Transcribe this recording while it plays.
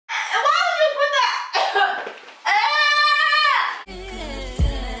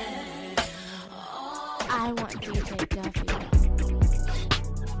What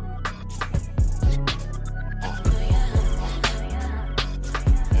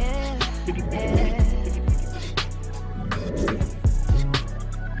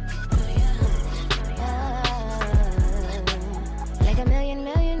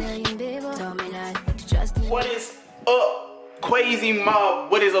is up, Crazy Mob?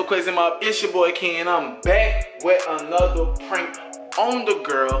 What is up, Crazy Mob? It's your boy Ken. I'm back with another prank on the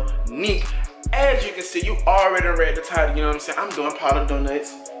girl, Nique. As you can see, you already read the title, you know what I'm saying? I'm doing powdered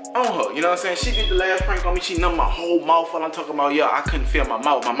donuts on her, you know what I'm saying? She did the last prank on me. She numbed my whole mouth while I'm talking about, yeah, I couldn't feel my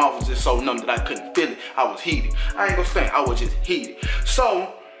mouth. My mouth was just so numb that I couldn't feel it. I was heated. I ain't gonna stand, I was just heated.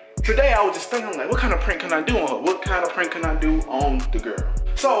 So, today I was just thinking, like, what kind of prank can I do on her? What kind of prank can I do on the girl?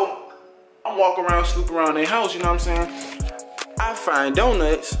 So, I'm walking around, snoop around their house, you know what I'm saying? I find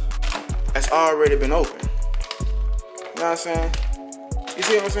donuts that's already been open. You know what I'm saying? You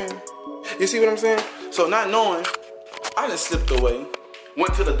see what I'm saying? You see what I'm saying? So not knowing, I just slipped away,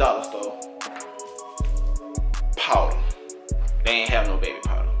 went to the dollar store, powder. They ain't have no baby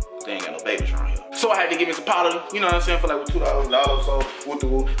powder. They ain't got no babies around here. So I had to give me some powder, you know what I'm saying, for like $2, so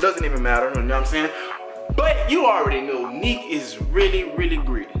woo-woo. Doesn't even matter, you know what I'm saying? But you already know Nique is really, really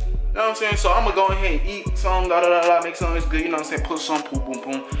greedy. You know what I'm saying? So I'm gonna go ahead and eat some, make some, it's good, you know what I'm saying? Put some, boom, boom,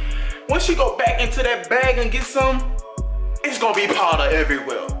 boom. Once she go back into that bag and get some, it's gonna be powder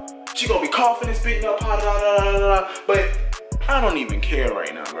everywhere. She gonna be coughing and spitting up powder, but I don't even care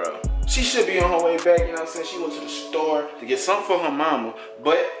right now, bro. She should be on her way back, you know what I'm saying? She went to the store to get something for her mama,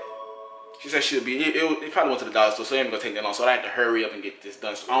 but she said she'll be, it probably went to the dollar store, so it ain't gonna take that long, so I have to hurry up and get this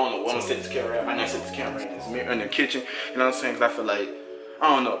done. So I don't know what I'm gonna set this camera at. I might not set this camera in the kitchen, you know what I'm saying? Cause I feel like, I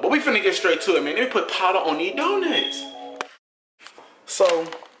don't know, but we finna get straight to it, man. Let me put powder on these donuts. So,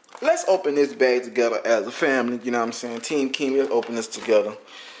 let's open this bag together as a family, you know what I'm saying? Team King, let's open this together.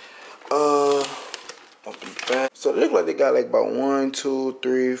 Open the bag. So, it looks like they got like about 1, 2,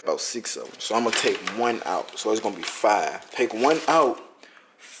 3, about 6 of them. So, I'm gonna take one out. So, it's gonna be 5. Take one out.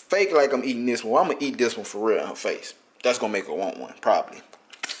 Fake like I'm eating this one. I'm gonna eat this one for real in her face. That's gonna make her want one, probably.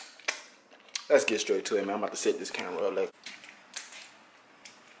 Let's get straight to it, man. I'm about to set this camera up like.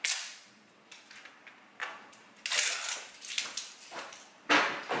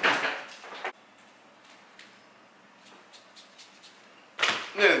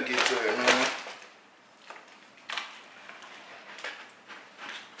 Let's get to it, man.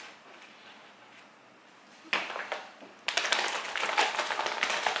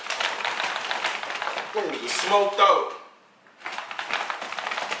 Ooh, the smoked out.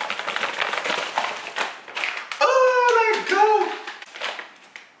 Oh, let go.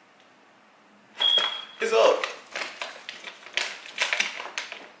 It's up.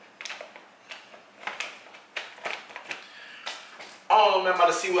 I don't know, man. I'm about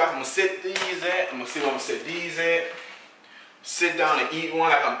to see where I'm gonna set these at. I'm gonna see where I'm gonna set these at. Sit down and eat one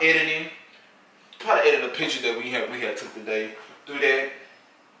like I'm editing. Probably edit a picture that we had took today. Do that.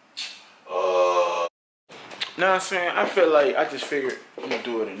 Know what I'm saying? I feel like I just figured I'm gonna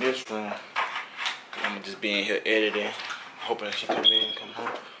do it in this room. I'm gonna just be in here editing, hoping she come in, come home.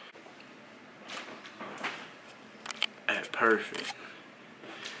 That's perfect.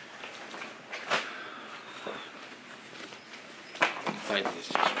 Like this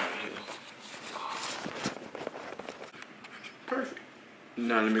just right here. Perfect.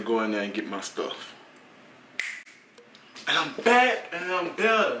 Now let me go in there and get my stuff. And I'm back and I'm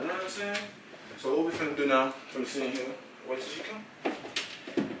better, you know what I'm saying? So what we finna do now, from sitting here, wait till she come.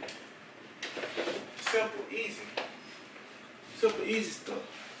 Simple, easy. Simple, easy stuff.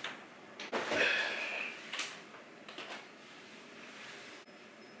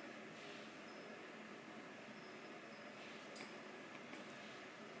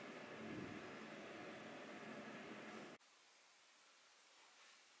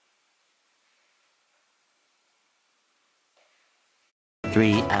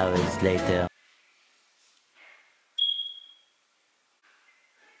 Three hours later.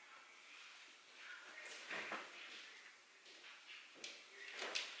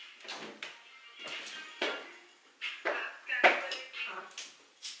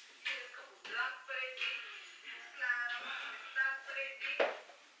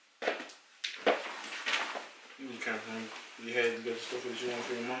 You had to get the stuff that you want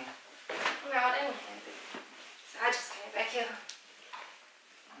for your mom? No, I didn't have it. So I just came back here.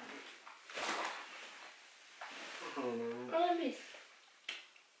 Let me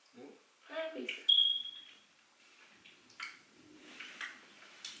see. Let me see.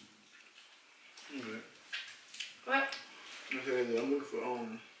 Okay. What? I said that I'm looking for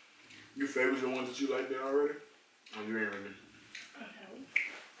your favorites, the ones that you like there already? Oh, you ain't really.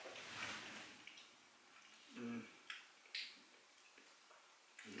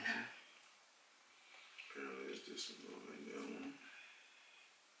 Apparently it's this one like that one.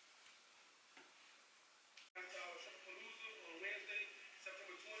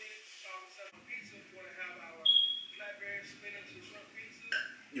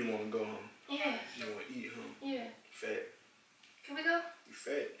 You wanna go home? Yeah. You wanna eat home? Yeah. Fat. Can we go? You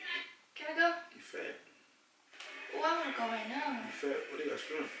fat. Can we go? You fat. Oh, I wanna go right now. You fat. What they got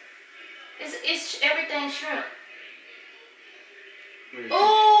shrimp? It's everything shrimp.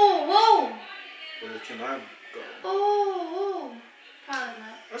 Oh, whoa. Where can I go? Oh, probably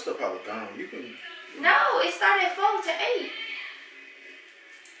not. That's still probably gone. You can. No, it started at 4 to 8.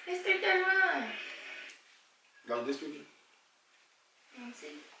 It's 3:39. Like this weekend? Let me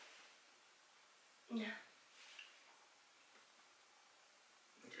see. No.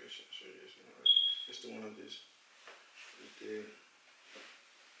 Okay, show you this one. It's the one of this. It's there.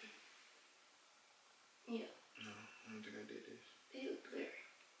 Yeah. No, I don't think I did this. It look blurry.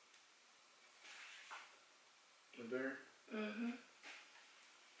 The bear? Mm-hmm.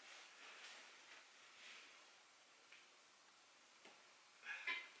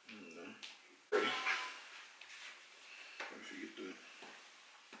 No. Ready? Let me forget that.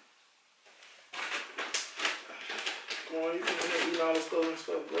 Come on, you come in here eating all the stuff and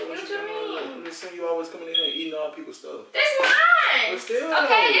stuff, bro. What you mean? I'm just saying you always coming in here eating all people's stuff. It's mine. But still.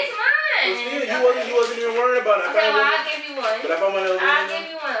 Okay, it's mine. But still, you wasn't even worried about it. Okay, well, I'll give you one. But if I want to, I'll give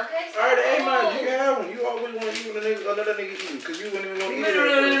you one, okay? Alright, hey man, you can have one. You always want to eat when another nigga eat, because you wouldn't even want to eat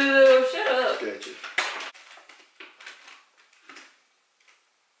it. Shut up. Gotcha.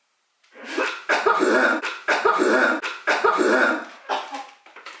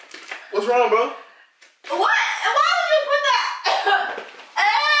 What's wrong, bro? What? Why would you put that?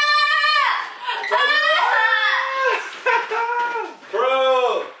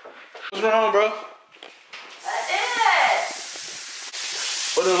 Bro! What's wrong, bro? I did.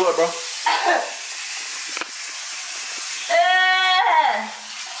 What is what, bro?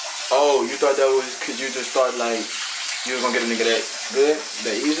 Oh, you thought that was because you just thought like you was gonna get a nigga that good,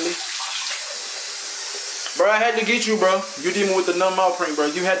 that easily? Bro, I had to get you, bro. You dealing with the numb mouth print, bro.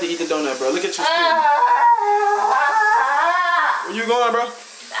 You had to eat the donut, bro. Look at your skin. Where you going, bro?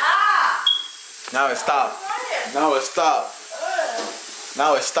 Stop. Now it stopped. Now it stopped.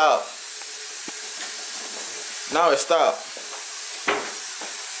 Now it stopped. Now it stopped.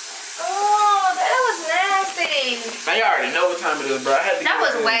 Oh, that was nasty. Man, you already know what time it is, bro. I had to That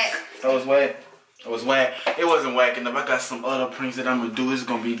get was whack. That was whack. It was whack. It wasn't whack enough. I got some other pranks that I'm gonna do. It's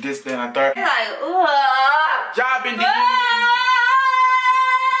gonna be this, that, and third. You're like, Job in the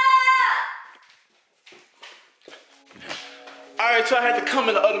Alright, so I had to come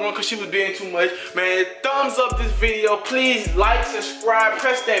in the other room because she was being too much. Man, thumbs up this video. Please like, subscribe,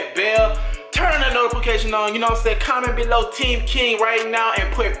 press that bell. Turn that notification on. You know what I'm saying? Comment below Team King right now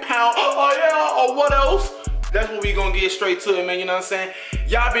and put pound. Oh yeah, or what else? That's what we gonna get straight to it, man. You know what I'm saying?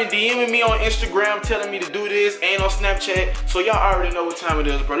 Y'all been DMing me on Instagram telling me to do this and on Snapchat. So y'all already know what time it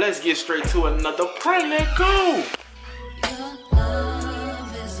is, bro. Let's get straight to another prank. Let's go. Your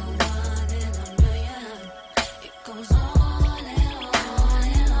love is a one in a million. It goes on.